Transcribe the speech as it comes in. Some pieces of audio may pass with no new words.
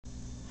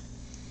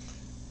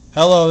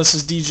Hello, this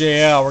is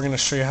DJ Al. We're going to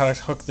show you how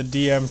to hook the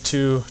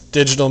DM2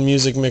 digital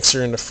music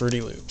mixer into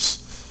Fruity Loops.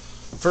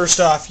 First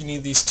off, you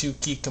need these two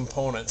key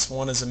components.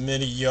 One is a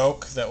MIDI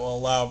yoke that will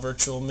allow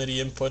virtual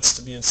MIDI inputs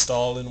to be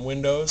installed in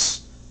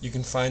Windows. You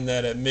can find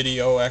that at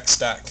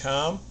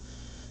MIDIOX.com.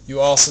 You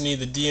also need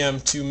the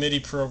DM2 MIDI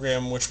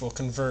program, which will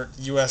convert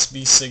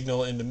USB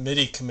signal into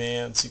MIDI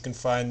commands. You can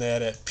find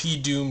that at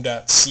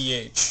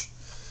pdoom.ch.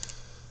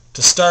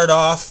 To start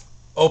off,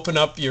 open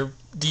up your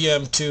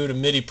DM2 to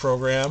MIDI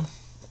program.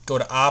 Go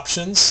to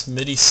Options,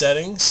 MIDI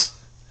Settings.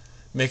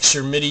 Make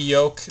sure MIDI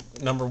yoke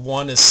number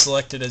 1 is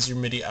selected as your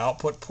MIDI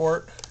output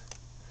port.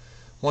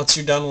 Once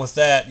you're done with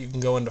that, you can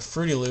go into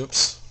Fruity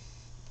Loops.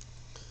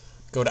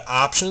 Go to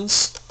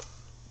Options,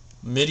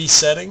 MIDI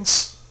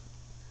Settings.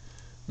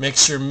 Make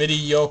sure MIDI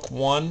yoke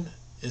 1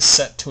 is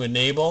set to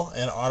enable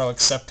and auto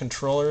accept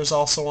controller is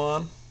also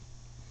on.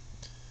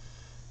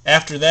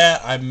 After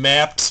that, I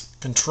mapped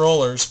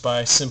controllers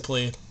by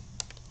simply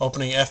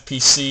opening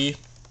FPC,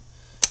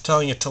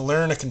 telling it to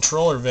learn a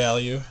controller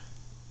value,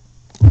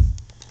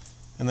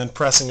 and then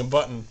pressing a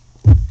button.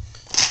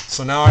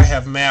 So now I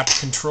have mapped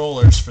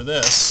controllers for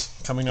this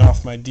coming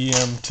off my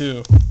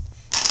DM2.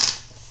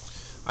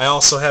 I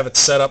also have it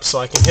set up so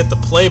I can hit the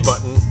play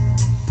button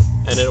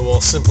and it will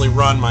simply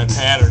run my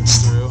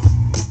patterns through.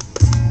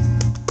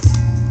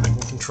 I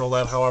can control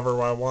that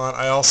however I want.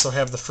 I also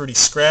have the Fruity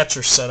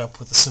Scratcher set up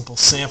with a simple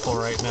sample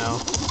right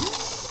now.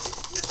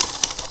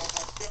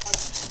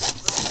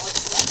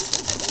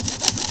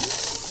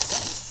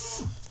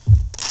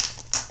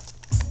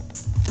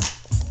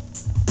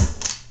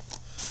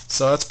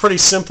 So it's pretty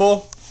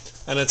simple,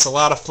 and it's a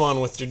lot of fun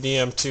with your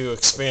DM2,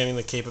 expanding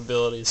the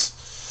capabilities.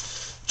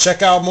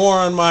 Check out more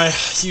on my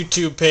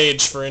YouTube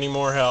page for any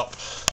more help.